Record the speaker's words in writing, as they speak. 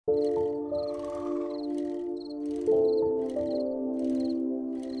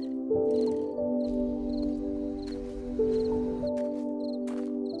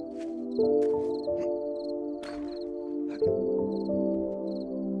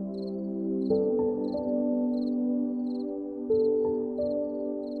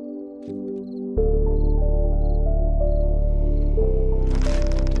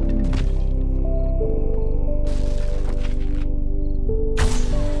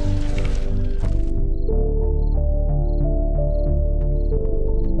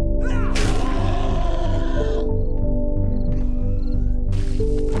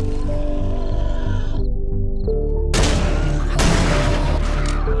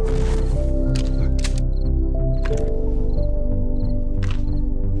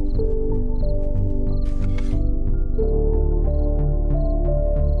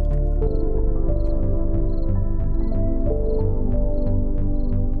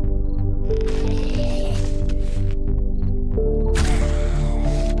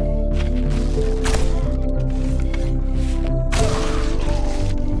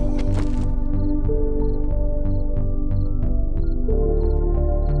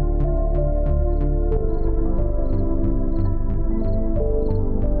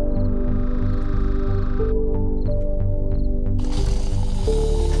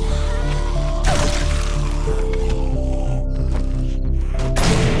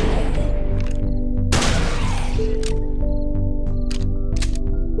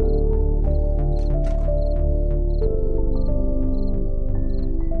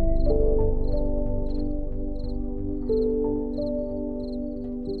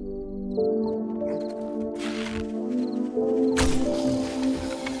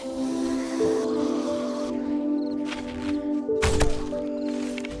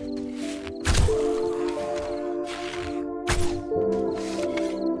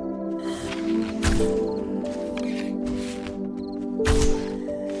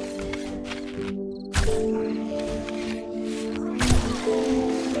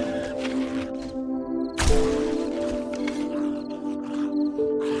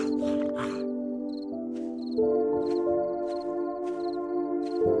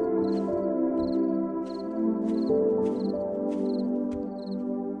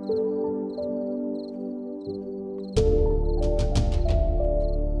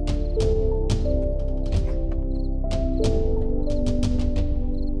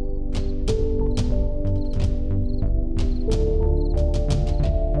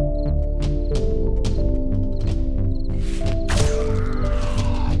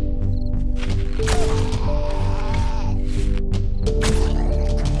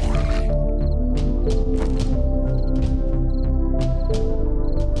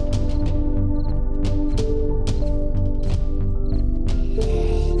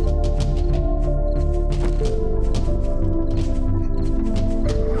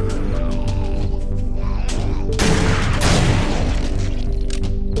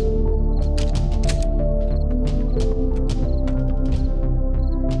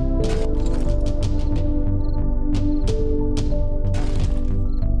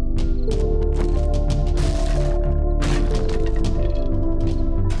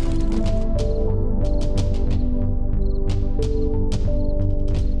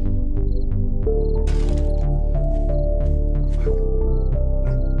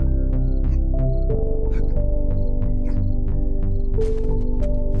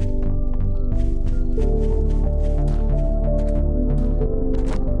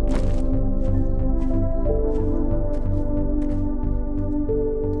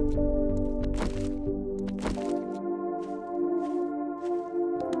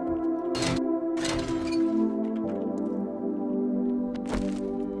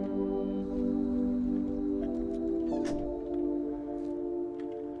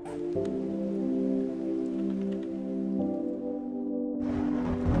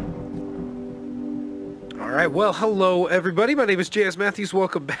Alright, well, hello everybody. My name is J.S. Matthews.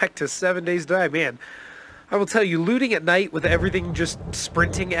 Welcome back to 7 Days to Die. Man, I will tell you, looting at night with everything just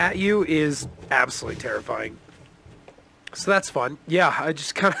sprinting at you is absolutely terrifying. So that's fun. Yeah, I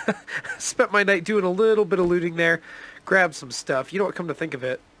just kind of spent my night doing a little bit of looting there. Grabbed some stuff. You know what, come to think of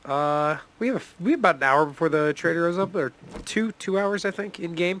it, we have about an hour before the trader goes up, or two hours, I think,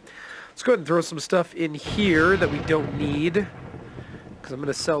 in-game. Let's go ahead and throw some stuff in here that we don't need, because I'm going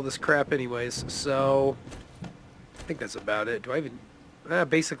to sell this crap anyways. So I think that's about it. Do I even...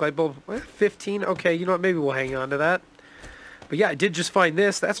 basic light bulb, 15. Okay, you know what, maybe we'll hang on to that. But yeah, I did just find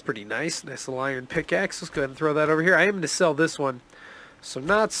this. That's pretty nice. Nice little iron pickaxe. Let's go ahead and throw that over here. I am going to sell this one. So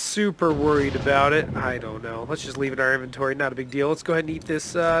not super worried about it. I don't know. Let's just leave it in our inventory. Not a big deal. Let's go ahead and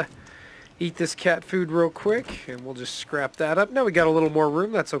eat this cat food real quick, and we'll just scrap that up. Now we got a little more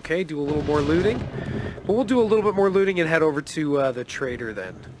room. That's okay. Do a little more looting. But we'll do a little bit more looting and head over to the trader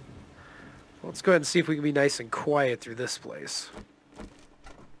then. Let's go ahead and see if we can be nice and quiet through this place.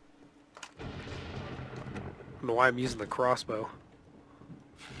 I don't know why I'm using the crossbow.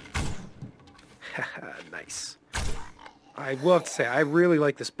 Nice. I will have to say, I really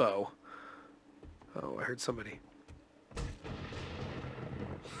like this bow. Oh, I heard somebody.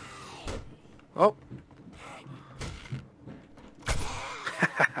 Oh.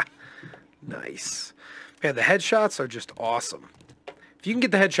 Nice. Man, the headshots are just awesome. If you can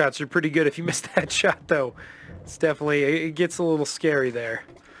get the headshots, you're pretty good. If you miss the headshot, though, it's definitely, it gets a little scary there.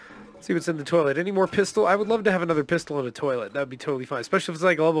 Let's see what's in the toilet. Any more pistol? I would love to have another pistol in a toilet. That would be totally fine. Especially if it's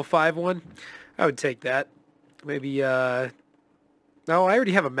like a level 5 one. I would take that. Maybe, no, I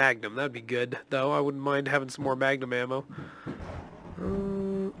already have a Magnum. That would be good, though. I wouldn't mind having some more Magnum ammo.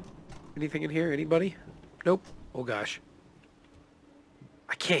 Anything in here? Anybody? Nope. Oh, gosh.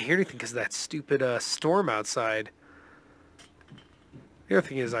 I can't hear anything because of that stupid storm outside. The other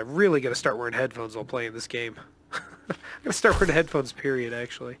thing is I really got to start wearing headphones while playing this game. I'm going to start wearing headphones, period,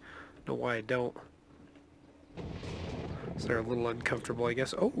 actually. Don't know why I don't. So they're a little uncomfortable, I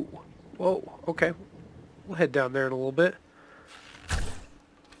guess. Oh, whoa, okay. We'll head down there in a little bit.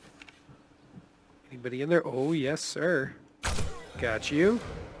 Anybody in there? Oh, yes, sir. Got you.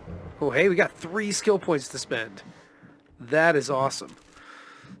 Oh, hey, we got 3 skill points to spend. That is awesome.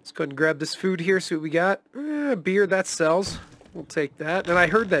 Let's go ahead and grab this food here, see what we got. Beer, that sells. We'll take that. And I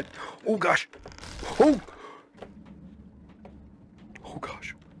heard that... Oh, gosh. Oh! Oh,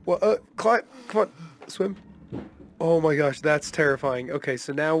 gosh. Well, climb. Come on. Swim. Oh, my gosh. That's terrifying. Okay,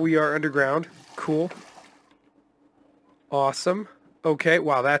 so now we are underground. Cool. Awesome. Okay.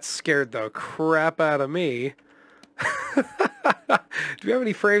 Wow, that scared the crap out of me. Do we have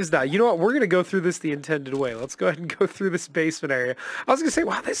any frames now? You know what? We're going to go through this the intended way. Let's go ahead and go through this basement area. I was going to say,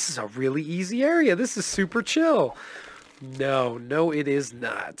 wow, this is a really easy area. This is super chill. No, it is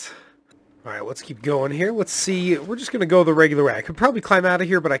not. All right, let's keep going here. Let's see. We're just going to go the regular way. I could probably climb out of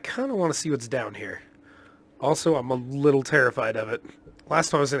here, but I kind of want to see what's down here. Also, I'm a little terrified of it. Last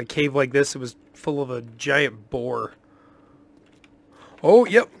time I was in a cave like this, it was full of a giant boar. Oh,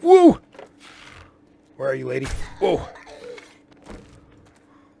 yep. Woo! Where are you, lady? Whoa.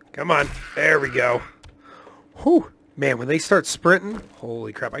 Come on. There we go. Whew. Man, when they start sprinting,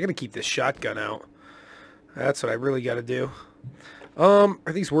 holy crap. I got to keep this shotgun out. That's what I really got to do. Are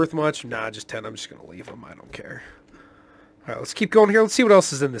these worth much? Nah, just 10. I'm just going to leave them. I don't care. All right, let's keep going here. Let's see what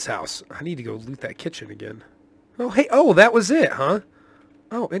else is in this house. I need to go loot that kitchen again. Oh, hey. Oh, that was it, huh?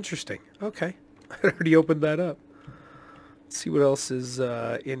 Oh, interesting. Okay. I already opened that up. Let's see what else is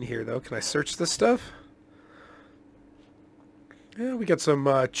in here, though. Can I search this stuff? Yeah, we got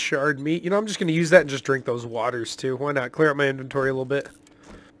some charred meat. You know, I'm just going to use that and just drink those waters, too. Why not? Clear out my inventory a little bit.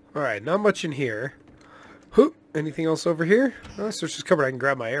 All right, not much in here. Whoop. Anything else over here? Oh, search is covered. I can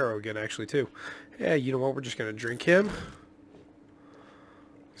grab my arrow again, actually, too. Yeah, you know what? We're just going to drink him.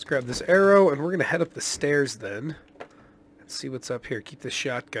 Let's grab this arrow, and we're going to head up the stairs then. Let's see what's up here. Keep this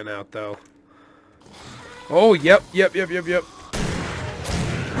shotgun out, though. Oh, yep.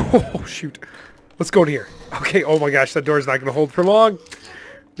 Oh, shoot. Let's go in here. Okay, oh my gosh, that door's not going to hold for long.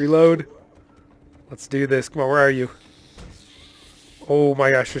 Reload. Let's do this. Come on, where are you? Oh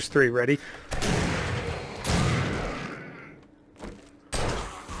my gosh, there's 3. Ready?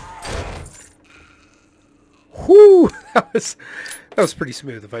 Whoo! That was pretty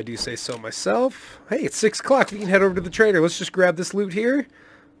smooth, if I do say so myself. Hey, it's 6 o'clock. We can head over to the trader. Let's just grab this loot here.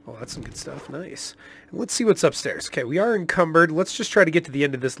 Oh, that's some good stuff. Nice. And let's see what's upstairs. Okay, we are encumbered. Let's just try to get to the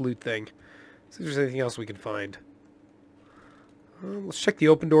end of this loot thing. See if there's anything else we can find. Let's check the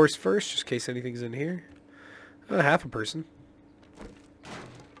open doors first, just in case anything's in here. Half a person.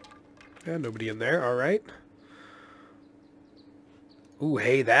 Yeah, nobody in there. All right. Ooh,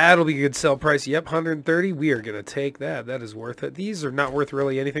 hey, that'll be a good sell price. Yep, 130. We are going to take that. That is worth it. These are not worth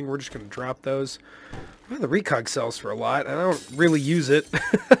really anything. We're just going to drop those. Well, the recog sells for a lot, and I don't really use it.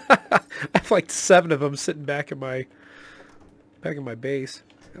 I have like 7 of them sitting back in my base.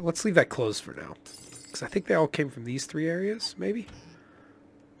 Let's leave that closed for now, because I think they all came from these 3 areas, maybe?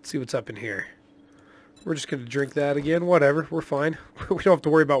 Let's see what's up in here. We're just going to drink that again. Whatever, we're fine. We don't have to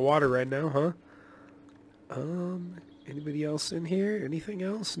worry about water right now, huh? Anybody else in here? Anything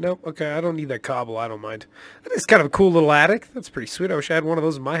else? Nope. Okay, I don't need that cobble. I don't mind. That is kind of a cool little attic. That's pretty sweet. I wish I had one of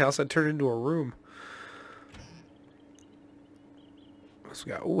those in my house. I'd turn it into a room. What's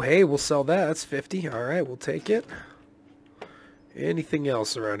we got? Oh, hey, we'll sell that. That's 50. All right, we'll take it. Anything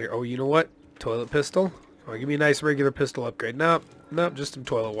else around here? Oh, you know what? Toilet pistol. Oh, give me a nice regular pistol upgrade. Nope. Nope, just some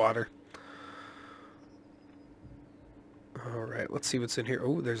toilet water. Alright, let's see what's in here.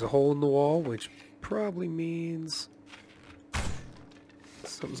 Oh, there's a hole in the wall, which probably means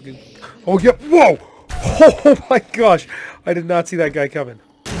something's good. Oh, yep. Whoa! Oh my gosh! I did not see that guy coming.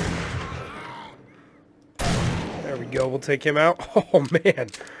 There we go. We'll take him out. Oh man.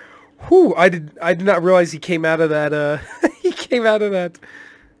 Whew, I did not realize he came out of that he came out of that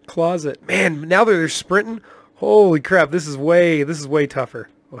closet. Man, now that they're sprinting, holy crap, this is way tougher.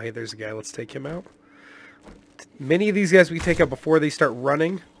 Oh hey, there's a guy. Let's take him out. Many of these guys we take out before they start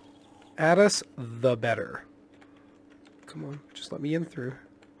running at us, the better. Come on, just let me in through.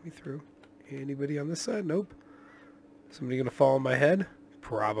 Let me through. Anybody on this side? Nope. Somebody gonna fall on my head?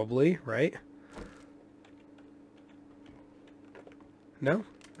 Probably, right? No?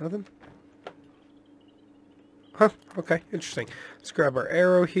 Nothing? Huh, okay, interesting. Let's grab our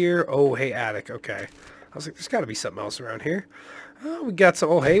arrow here. Oh, hey, attic, okay. I was like, there's gotta be something else around here. Oh, we got some,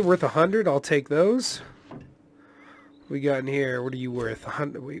 oh, hey, worth 100. I'll take those. We got in here, what are you worth?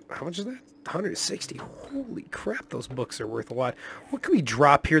 100, wait, how much is that? 160. Holy crap, those books are worth a lot. What can we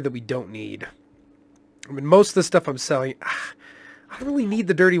drop here that we don't need? I mean, most of the stuff I'm selling, I don't really need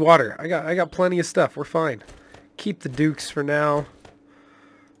the dirty water. I got plenty of stuff. We're fine. Keep the dukes for now.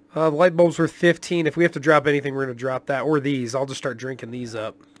 The light bulbs were 15. If we have to drop anything, we're going to drop that. Or these. I'll just start drinking these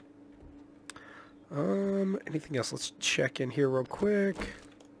up. Anything else? Let's check in here real quick.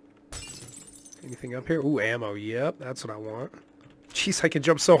 Anything up here? Ooh, ammo. Yep, that's what I want. Jeez, I can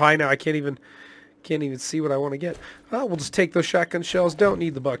jump so high now. I can't even see what I want to get. Oh, we'll just take those shotgun shells. Don't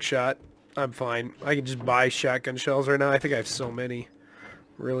need the buckshot. I'm fine. I can just buy shotgun shells right now. I think I have so many.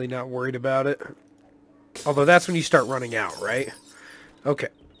 Really not worried about it. Although that's when you start running out, right? Okay.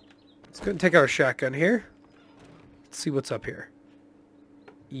 Let's go ahead and take our shotgun here. Let's see what's up here.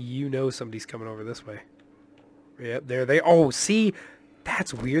 You know somebody's coming over this way. Yep, there they... Oh, see?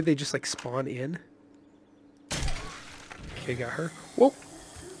 That's weird. They just, like, spawn in. Okay, got her. Whoa.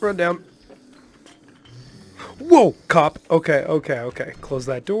 Run down. Whoa, cop. Okay, okay, okay. Close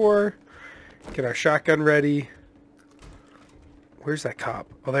that door. Get our shotgun ready. Where's that cop?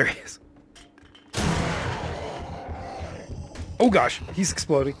 Oh, there he is. Oh, gosh. He's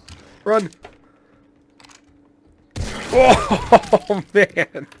exploding. Run. Oh,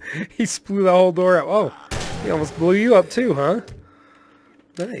 man. He blew the whole door out. Oh, he almost blew you up too, huh?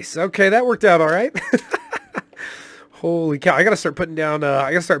 Nice. Okay, that worked out all right. Holy cow. I got to start putting down,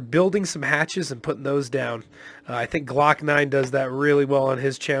 I got to start building some hatches and putting those down. I think Glock 9 does that really well on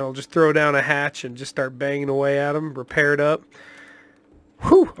his channel. Just throw down a hatch and just start banging away at them, repair it up.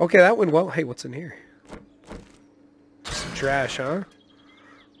 Whew. Okay, that went well. Hey, what's in here? Some trash, huh?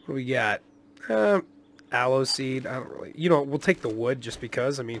 What do we got? Aloe seed. I don't really... You know, we'll take the wood just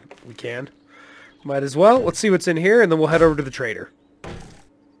because. I mean, we can. Might as well. Let's see what's in here, and then we'll head over to the trader.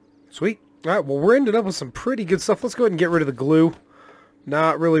 Sweet. All right, well, we're ended up with some pretty good stuff. Let's go ahead and get rid of the glue.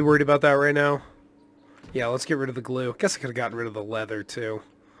 Not really worried about that right now. Yeah, let's get rid of the glue. Guess I could have gotten rid of the leather, too.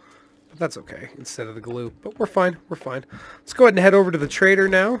 But that's okay, instead of the glue. But we're fine. We're fine. Let's go ahead and head over to the trader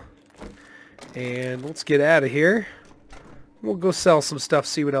now. And let's get out of here. We'll go sell some stuff,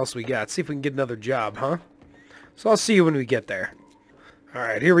 see what else we got. See if we can get another job, huh? So I'll see you when we get there.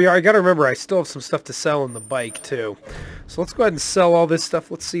 Alright, here we are. I gotta remember, I still have some stuff to sell on the bike, too. So let's go ahead and sell all this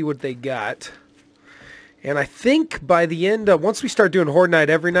stuff. Let's see what they got. And I think by the end, once we start doing Horde Night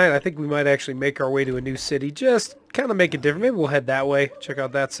every night, I think we might actually make our way to a new city. Just kind of make it different. Maybe we'll head that way. Check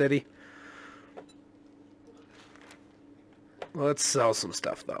out that city. Let's sell some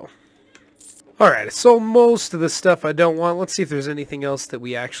stuff, though. Alright, I sold most of the stuff I don't want. Let's see if there's anything else that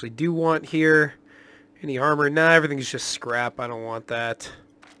we actually do want here. Any armor? Nah, everything's just scrap. I don't want that.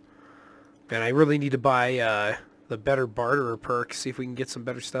 Man, I really need to buy the better barterer perk. See if we can get some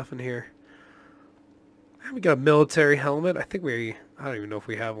better stuff in here. We got a military helmet. I don't even know if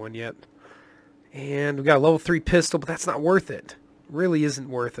we have one yet. And we got a level 3 pistol, but that's not worth it. Really isn't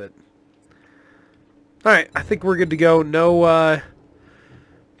worth it. Alright, I think we're good to go. No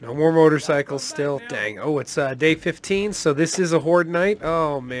more motorcycles still. Dang. Oh, it's day 15, so this is a Horde Night.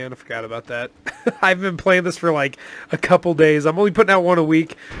 Oh, man, I forgot about that. I've been playing this for like a couple days. I'm only putting out one a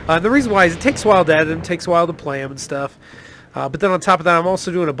week. The reason why is it takes a while to edit them, it takes a while to play them and stuff. But then on top of that, I'm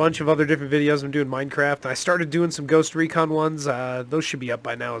also doing a bunch of other different videos. I'm doing Minecraft. And I started doing some Ghost Recon ones. Those should be up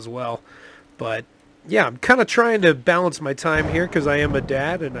by now as well. But, yeah, I'm kind of trying to balance my time here because I am a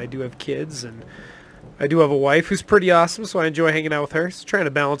dad and I do have kids and I do have a wife who's pretty awesome, so I enjoy hanging out with her. So trying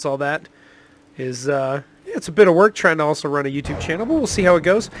to balance all that is, yeah, it's a bit of work trying to also run a YouTube channel, but we'll see how it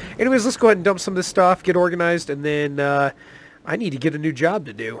goes. Anyways, let's go ahead and dump some of this stuff, get organized, and then I need to get a new job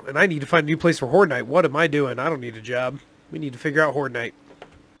to do, and I need to find a new place for Horde Night. What am I doing? I don't need a job. We need to figure out Horde Night.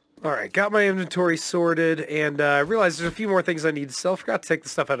 Alright, got my inventory sorted, and I realized there's a few more things I need to sell. Forgot to take the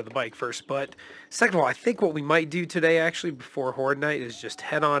stuff out of the bike first, but second of all, I think what we might do today, actually, before Horde Night, is just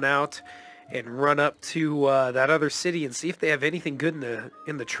head on out and run up to that other city and see if they have anything good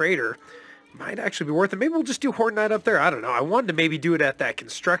in the trader. Might actually be worth it. Maybe we'll just do Horde Night up there. I don't know. I wanted to maybe do it at that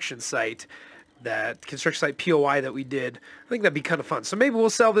construction site POI that we did. I think that'd be kind of fun. So maybe we'll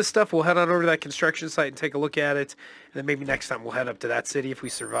sell this stuff. We'll head on over to that construction site and take a look at it. And then maybe next time we'll head up to that city if we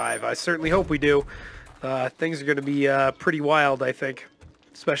survive. I certainly hope we do. Things are going to be pretty wild, I think.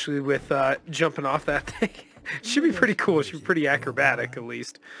 Especially with jumping off that thing. Should be pretty cool. Should be pretty acrobatic, at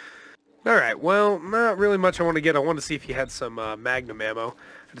least. Alright, well, not really much I want to get. I want to see if you had some Magnum ammo.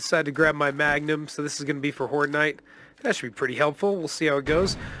 I decided to grab my Magnum, so this is going to be for Horde Night. That should be pretty helpful. We'll see how it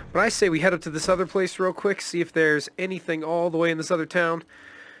goes. But I say we head up to this other place real quick, see if there's anything all the way in this other town,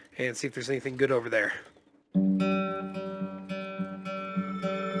 and see if there's anything good over there.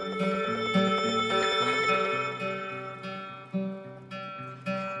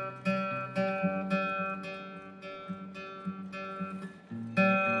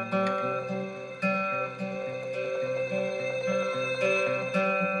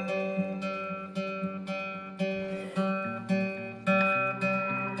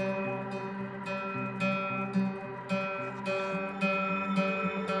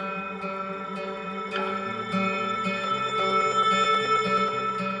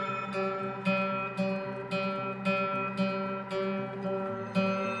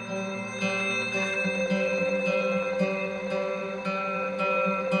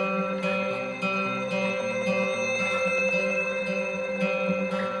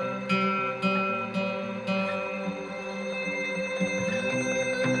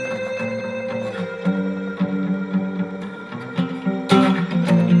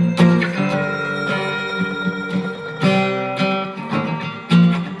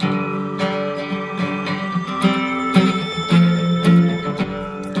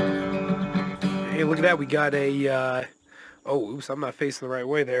 Look at that, we got a, oh, oops, I'm not facing the right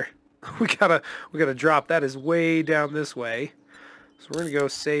way there. we gotta drop. That is way down this way. So we're gonna go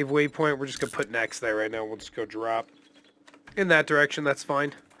save waypoint. We're just gonna put next there right now. We'll just go drop in that direction. That's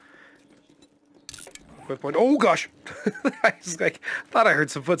fine. Waypoint. Oh gosh, I was like, thought I heard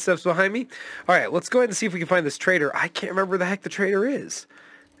some footsteps behind me. All right, let's go ahead and see if we can find this trader. I can't remember where the heck the trader is.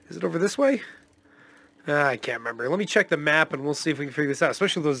 Is it over this way? I can't remember. Let me check the map and we'll see if we can figure this out.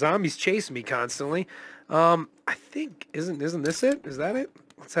 Especially those zombies chasing me constantly. I think isn't this it? Is that it?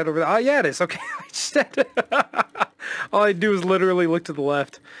 Let's head over there. Oh yeah, it is. Okay. I just had to all I do is literally look to the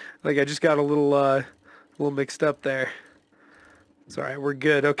left. Like I just got a little mixed up there. It's all right. We're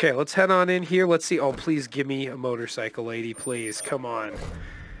good. Okay, let's head on in here. Let's see. Oh, please give me a motorcycle, lady. Please, come on.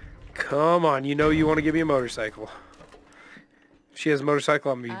 Come on. You know you want to give me a motorcycle. If she has a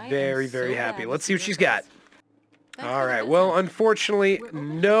motorcycle, I'm going to be very, very happy. Let's see what she's got. All right. Well, unfortunately,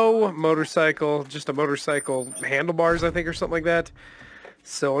 no motorcycle. Just a motorcycle handlebars, I think, or something like that.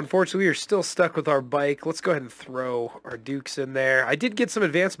 So, unfortunately, we are still stuck with our bike. Let's go ahead and throw our Dukes in there. I did get some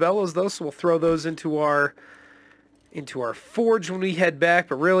advanced bellows, though, so we'll throw those into our forge when we head back.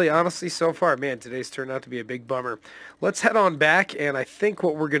 But really, honestly, so far, man, today's turned out to be a big bummer. Let's head on back, and I think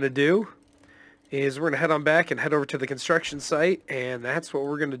what we're going to do is we're going to head on back and head over to the construction site, and that's what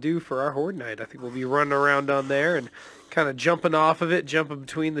we're going to do for our Horde Night. I think we'll be running around on there and kind of jumping off of it, jumping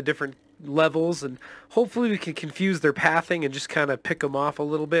between the different levels, and hopefully we can confuse their pathing and just kind of pick them off a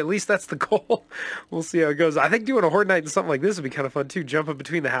little bit. At least that's the goal. We'll see how it goes. I think doing a Horde Night and something like this would be kind of fun too, jumping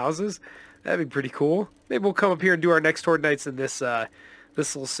between the houses. That'd be pretty cool. Maybe we'll come up here and do our next Horde Nights in this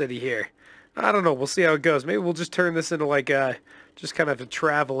this little city here. I don't know. We'll see how it goes. Maybe we'll just turn this into like just kind of a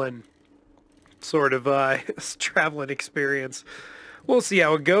traveling sort of traveling experience. We'll see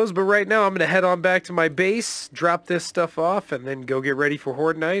how it goes, but right now I'm going to head on back to my base, drop this stuff off, and then go get ready for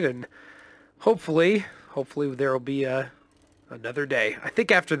Horde Night, and hopefully there will be another day. I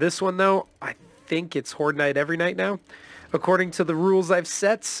think after this one, though, I think it's Horde Night every night now, according to the rules I've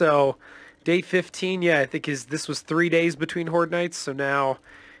set. So day 15, yeah, I think this was 3 days between Horde Nights, so now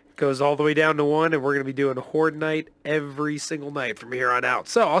it goes all the way down to 1, and we're going to be doing Horde Night every single night from here on out.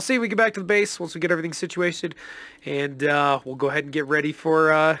 So I'll see if we get back to the base once we get everything situated, and we'll go ahead and get ready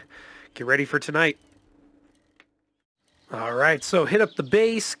for tonight. All right, so hit up the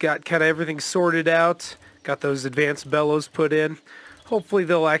base, got kind of everything sorted out, got those advanced bellows put in. Hopefully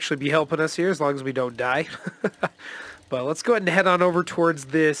they'll actually be helping us here as long as we don't die. But let's go ahead and head on over towards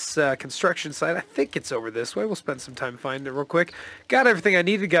this construction site. I think it's over this way. We'll spend some time finding it real quick. Got everything I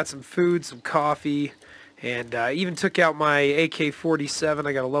needed. Got some food, some coffee, And even took out my AK-47.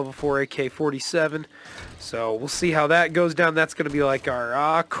 I got a level 4 AK-47. So we'll see how that goes down. That's going to be like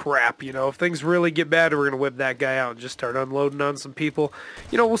our, crap, you know. If things really get bad, we're going to whip that guy out and just start unloading on some people.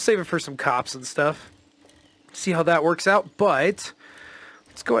 You know, we'll save it for some cops and stuff. See how that works out. But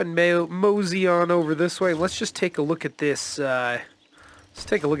let's go ahead and mosey on over this way. Let's just take a look at this. Let's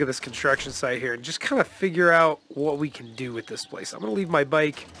take a look at this construction site here and just kind of figure out what we can do with this place. I'm going to leave my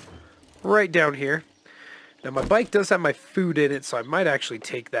bike right down here. Now, my bike does have my food in it, so I might actually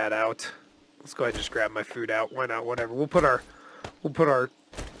take that out. Let's go ahead and just grab my food out. Why not? Whatever. We'll put our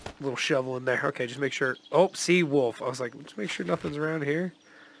little shovel in there. Okay, just make sure. Oh, see, wolf. I was like, just make sure nothing's around here.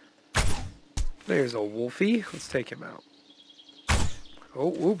 There's a wolfie. Let's take him out.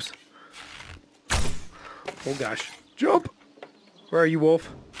 Oh, oops. Oh, gosh. Jump! Where are you,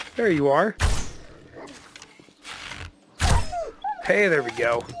 wolf? There you are. Hey, there we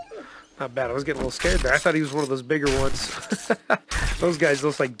go. Not bad. I was getting a little scared there. I thought he was one of those bigger ones. Those guys,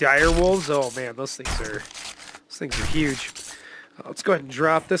 those like dire wolves. Oh man, those things are huge. Let's go ahead and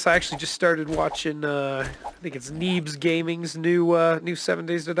drop this. I actually just started watching. I think it's Neebs Gaming's new 7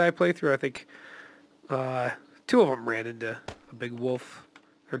 Days to Die playthrough. I think 2 of them ran into a big wolf.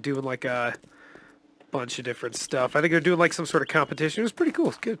 They're doing like a bunch of different stuff. I think they're doing like some sort of competition. It was pretty cool.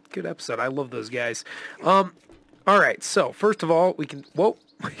 It's good episode. I love those guys. All right. So first of all, we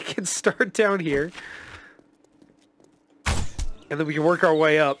can start down here. And then we can work our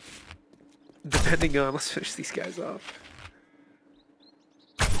way up, depending on... Let's finish these guys off.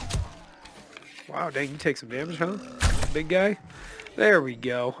 Wow, dang, you take some damage, huh? Big guy? There we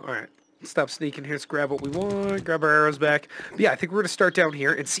go. All right, stop sneaking here. Let's grab what we want, grab our arrows back. But yeah, I think we're going to start down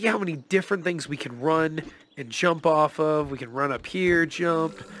here and see how many different things we can run and jump off of. We can run up here,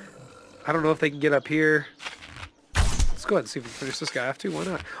 jump. I don't know if they can get up here. Let's go ahead and see if we can finish this guy off too. Why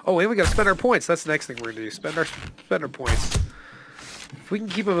not? Oh, and we got to spend our points. That's the next thing we're going to do. Spend our points. If we can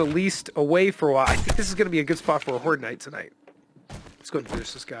keep him at least away for a while, I think this is going to be a good spot for a Horde Night tonight. Let's go ahead and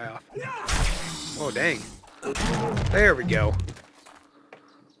finish this guy off. Oh, dang. There we go.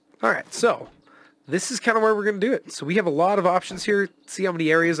 All right, so this is kind of where we're going to do it. So we have a lot of options here. See how many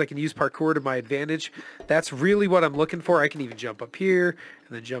areas I can use parkour to my advantage. That's really what I'm looking for. I can even jump up here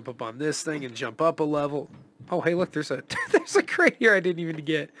and then jump up on this thing and jump up a level. Oh, hey, look, there's a crate here I didn't even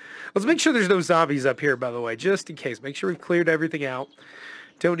get. Let's make sure there's no zombies up here, by the way, just in case. Make sure we've cleared everything out.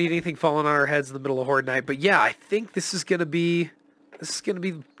 Don't need anything falling on our heads in the middle of Horde Night. But yeah, I think this is gonna be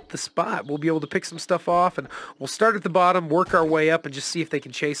the spot. We'll be able to pick some stuff off, and we'll start at the bottom, work our way up, and just see if they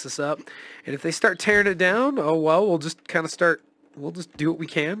can chase us up. And if they start tearing it down, oh well, we'll just kind of start. We'll just do what we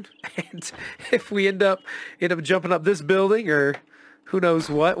can. And if we end up jumping up this building or who knows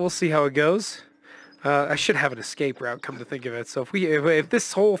what, we'll see how it goes. I should have an escape route, come to think of it. So if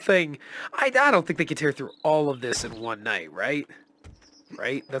this whole thing, I don't think they could tear through all of this in one night, right?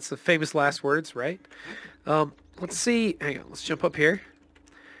 Right? That's the famous last words, right? Let's see. Hang on. Let's jump up here.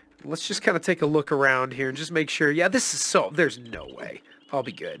 Let's just kind of take a look around here and just make sure. Yeah, this is there's no way. I'll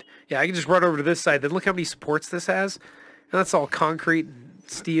be good. Yeah, I can just run over to this side. Then look how many supports this has. And that's all concrete and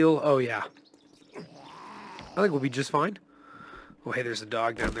steel. Oh, yeah. I think we'll be just fine. Oh, hey, there's a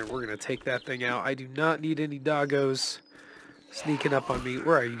dog down there. We're going to take that thing out. I do not need any doggos sneaking up on me.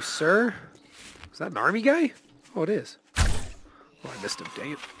 Where are you, sir? Is that an army guy? Oh, it is. Oh, I missed him.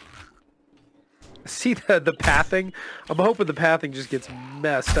 Dang it. See the pathing? I'm hoping the pathing just gets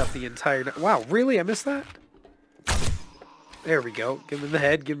messed up the entire night. Wow, really? I missed that? There we go. Give him in the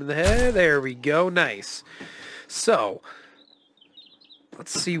head. Give him in the head. There we go. Nice. So...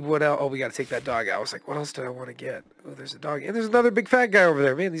 let's see what else. Oh, we got to take that dog out. I was like, what else did I want to get? Oh, there's a dog. And there's another big fat guy over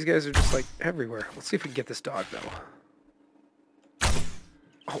there. Man, these guys are just like everywhere. Let's see if we can get this dog, though.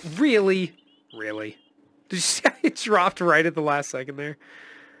 Oh, really? Really? Did you see how it dropped right at the last second there?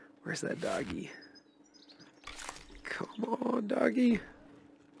 Where's that doggy? Come on, doggy.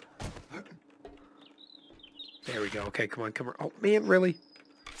 There we go. Okay, come on, come on. Oh, man, really?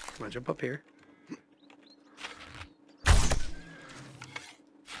 Come on, jump up here.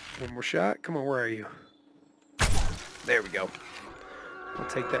 One more shot. Come on, where are you? There we go. I'll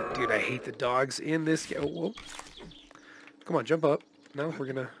take that. Dude, I hate the dogs in this game. Oh, whoa. Come on, jump up. No,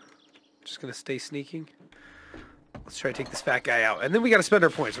 just gonna stay sneaking. Let's try to take this fat guy out. And then we gotta spend our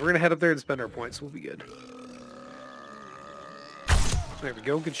points. We're gonna head up there and spend our points. We'll be good. There we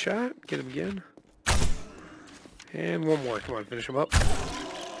go. Good shot. Get him again. And one more. Come on, finish him up.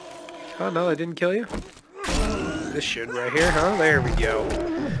 Oh, no, that didn't kill you. This should right here, huh? There we go.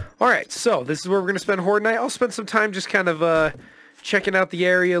 Alright, so this is where we're going to spend Horde Night. I'll spend some time just kind of checking out the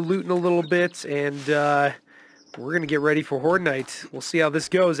area, looting a little bit, and we're gonna get ready for Horde Night. We'll see how this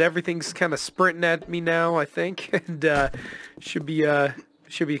goes. Everything's kind of sprinting at me now, I think, and should be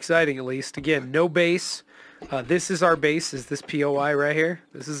exciting at least. Again, no base. This is our base. Is this POI right here?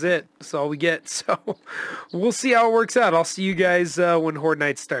 This is it. That's all we get. So we'll see how it works out. I'll see you guys when Horde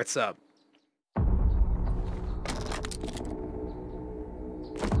Night starts up.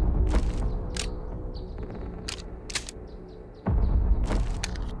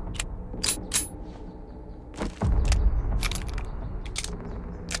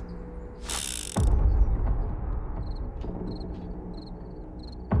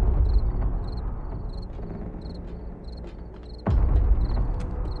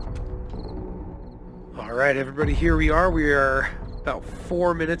 Alright everybody, here we are. We are about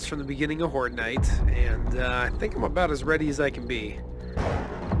 4 minutes from the beginning of Horde Night, and I think I'm about as ready as I can be.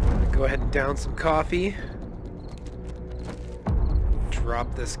 Go ahead and down some coffee.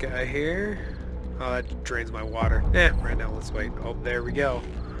 Drop this guy here. Oh, that drains my water. Right now, let's wait. Oh, there we go.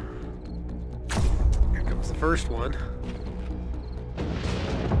 Here comes the first one.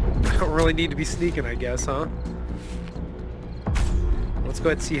 I don't really need to be sneaking, I guess, huh? Let's go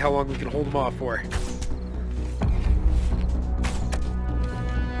ahead and see how long we can hold them off for.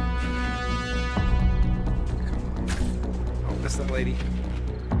 That lady.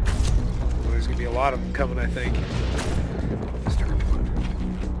 Well, there's gonna be a lot of them coming, I think.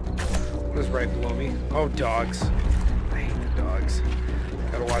 What is right below me? Oh, dogs. I hate the dogs.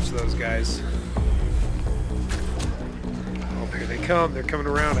 Gotta watch those guys. Oh, here they come. They're coming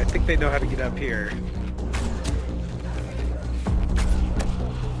around. I think they know how to get up here.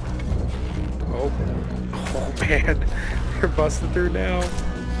 Oh. Oh, man. They're busting through now.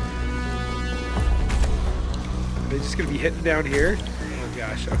 They're just gonna be hitting down here. Oh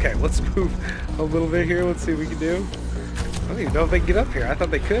gosh. Okay, let's move a little bit here. Let's see what we can do. I don't even know if they can get up here. I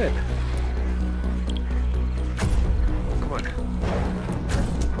thought they could. Oh, come on.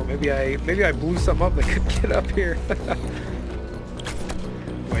 Oh, maybe I blew something up. They couldn't get up here. Oh,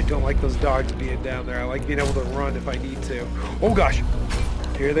 I don't like those dogs being down there. I like being able to run if I need to. Oh gosh.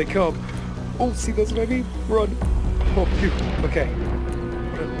 Here they come. Oh, see those what I mean? Run. Oh, phew. Okay.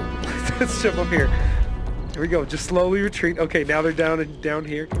 Let's jump up here. Here we go. Just slowly retreat. Okay, now they're down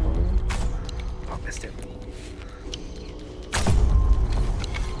here. Come on. Oh, missed him.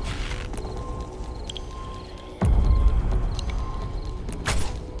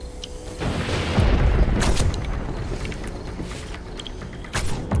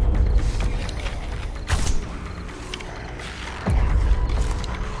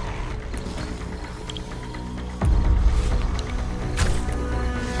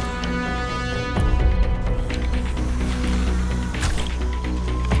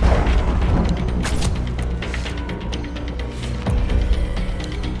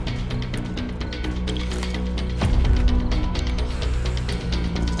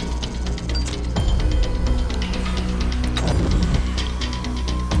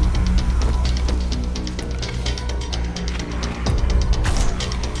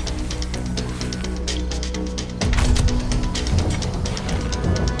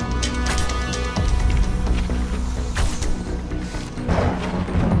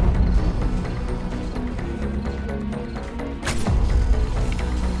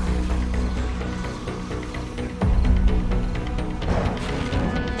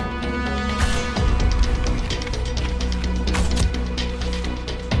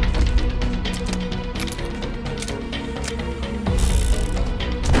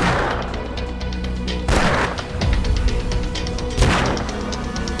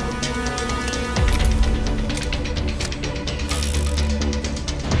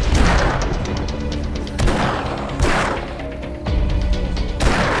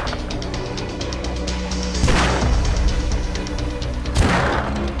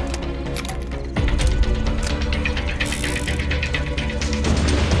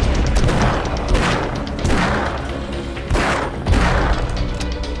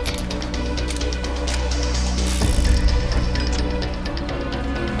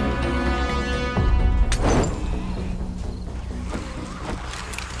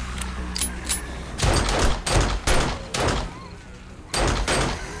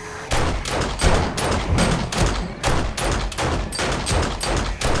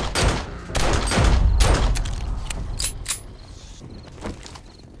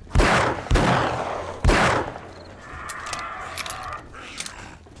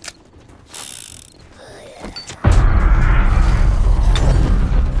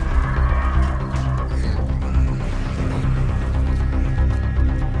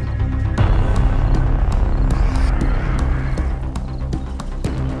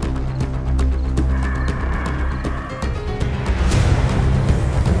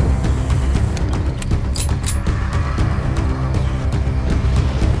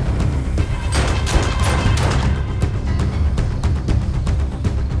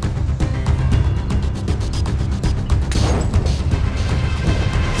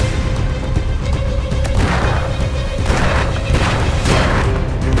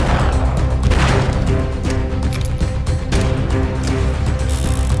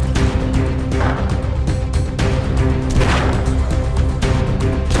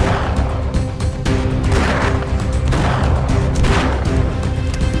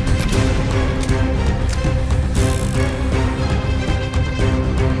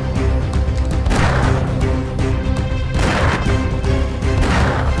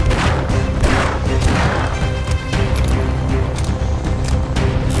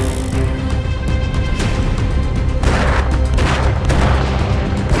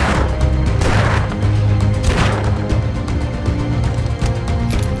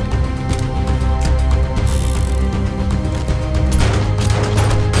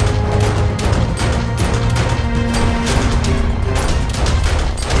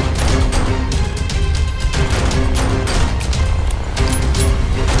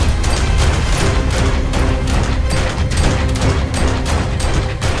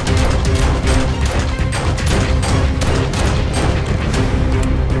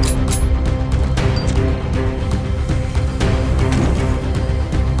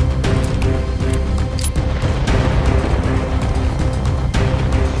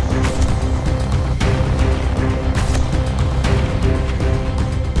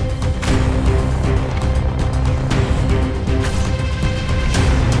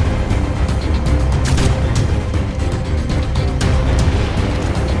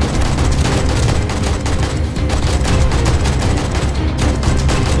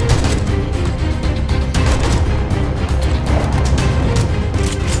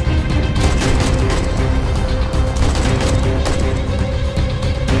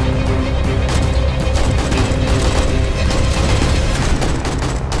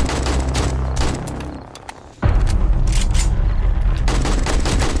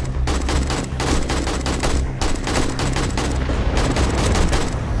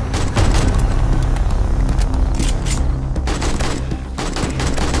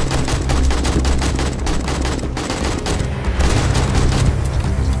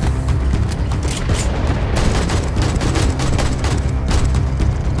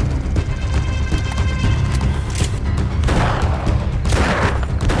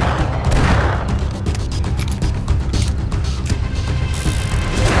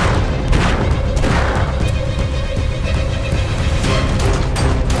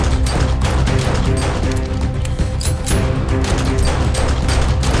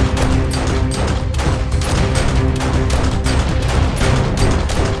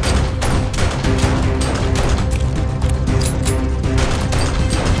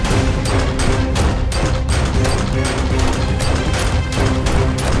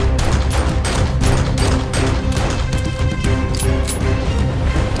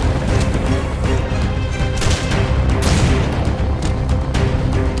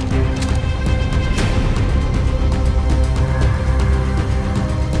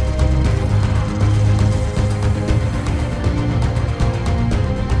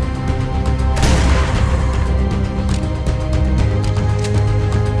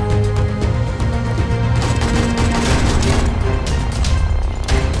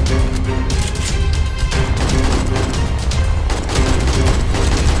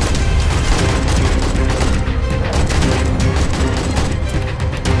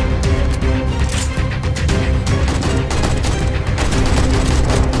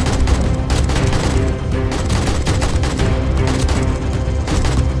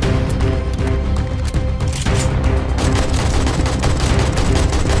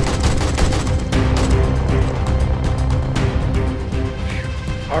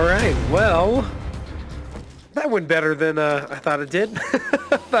 Alright, well, that went better than I thought it did.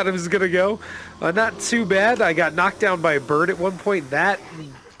 I thought it was going to go. Not too bad. I got knocked down by a bird at one point. That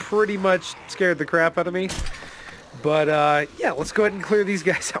pretty much scared the crap out of me. But, yeah, let's go ahead and clear these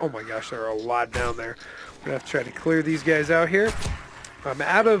guys out. Oh my gosh, there are a lot down there. We're going to have to try to clear these guys out here. I'm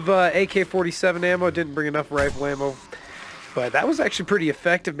out of AK-47 ammo. Didn't bring enough rifle ammo. But that was actually pretty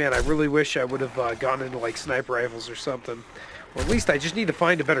effective, man. I really wish I would have gone into, like, sniper rifles or something. Or at least I just need to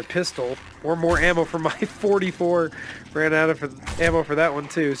find a better pistol. Or more ammo for my 44. Ran out of ammo for that one,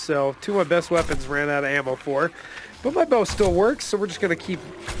 too. So, two of my best weapons ran out of ammo for. But my bow still works, so we're just going to keep,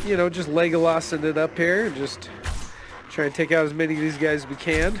 you know, just Legolasing it up here. Just try and take out as many of these guys as we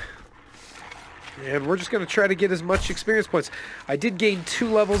can. And we're just going to try to get as much experience points. I did gain 2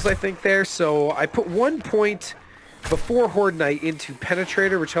 levels, I think, there. So, I put 1 point before Horde Night into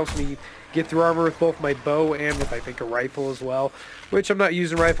Penetrator, which helps me get through armor with both my bow and with, I think, a rifle as well. Which I'm not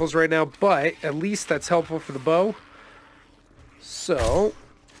using rifles right now, but at least that's helpful for the bow. So,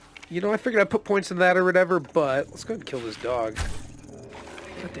 you know, I figured I'd put points in that or whatever, but let's go ahead and kill this dog.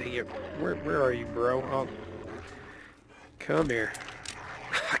 God dang it. Where are you, bro? Oh. Come here.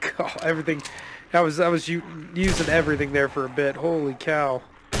 God, everything. I was using everything there for a bit. Holy cow.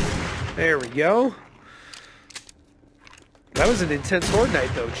 There we go. That was an intense Horde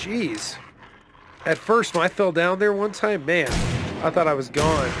Night, though. Jeez. At first, when I fell down there one time, man, I thought I was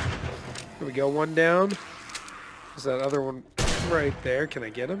gone. Here we go, one down. There's that other one right there. Can I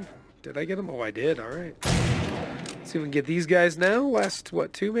get him? Did I get him? Oh, I did. All right. Let's see if we can get these guys now. Last,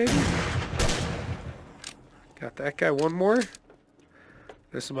 what, 2 maybe? Got that guy. One more.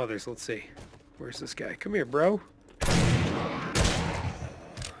 There's some others. Let's see. Where's this guy? Come here, bro.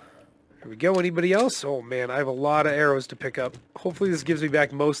 Here we go. Anybody else? Oh, man, I have a lot of arrows to pick up. Hopefully this gives me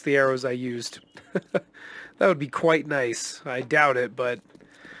back most of the arrows I used. That would be quite nice. I doubt it, but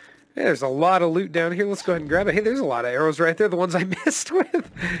yeah, there's a lot of loot down here. Let's go ahead and grab it. Hey, there's a lot of arrows right there. The ones I missed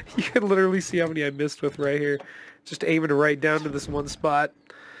with. You can literally see how many I missed with right here. Just aiming right down to this one spot.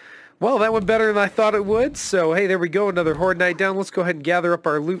 Well, that went better than I thought it would. So, hey, there we go. Another Horde Night down. Let's go ahead and gather up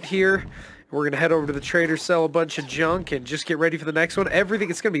our loot here. We're going to head over to the trader, sell a bunch of junk, and just get ready for the next one. Everything,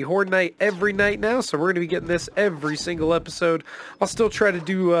 it's going to be Horde Night every night now, so we're going to be getting this every single episode. I'll still try to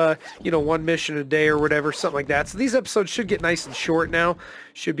do, you know, 1 mission a day or whatever, something like that. So these episodes should get nice and short now.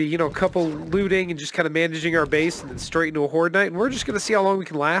 Should be, you know, a couple looting and just kind of managing our base and then straight into a Horde Night. And we're just going to see how long we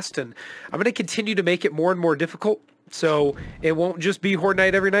can last, and I'm going to continue to make it more and more difficult. So it won't just be Horde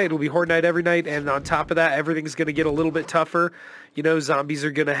Night every night. It'll be Horde Night every night. And on top of that, everything's going to get a little bit tougher. You know, zombies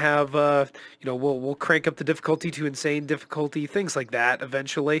are going to have, you know, we'll crank up the difficulty to insane difficulty, things like that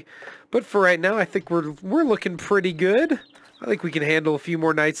eventually. But for right now, I think we're looking pretty good. I think we can handle a few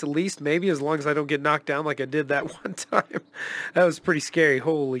more nights at least, maybe, as long as I don't get knocked down like I did that one time. That was pretty scary.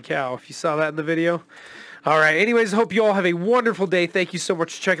 Holy cow, if you saw that in the video. All right, anyways, I hope you all have a wonderful day. Thank you so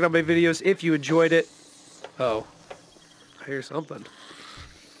much for checking out my videos. If you enjoyed it. Oh. I hear something.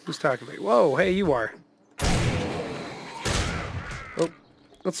 Who's talking to me? Whoa, hey, you are. Oh,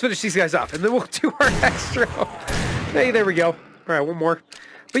 let's finish these guys off, and then we'll do our extra. Hey, there we go. All right, one more.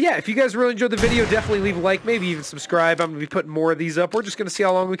 But yeah, if you guys really enjoyed the video, definitely leave a like, maybe even subscribe. I'm going to be putting more of these up. We're just going to see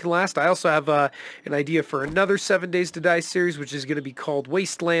how long we can last. I also have an idea for another 7 Days to Die series, which is going to be called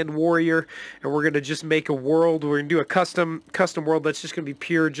Wasteland Warrior. And we're going to just make a world. We're going to do a custom world that's just going to be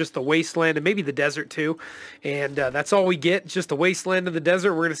pure, just the wasteland, and maybe the desert too. And that's all we get, just the wasteland and the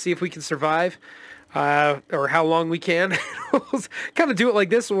desert. We're going to see if we can survive. Or how long we can. We'll kind of do it like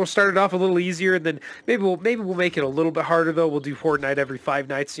this, and we'll start it off a little easier, and then maybe we'll make it a little bit harder, though. We'll do Horde Night every 5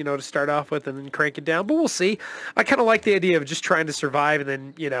 nights, you know, to start off with, and then crank it down. But we'll see. I kind of like the idea of just trying to survive, and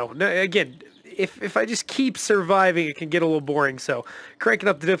then, you know, again, if I just keep surviving, it can get a little boring. So cranking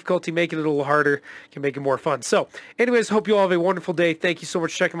up the difficulty, making it a little harder, can make it more fun. So anyways, hope you all have a wonderful day. Thank you so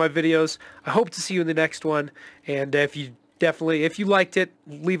much for checking my videos. I hope to see you in the next one, and if you liked it,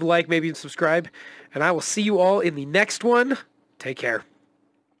 leave a like, maybe even subscribe. And I will see you all in the next one. Take care.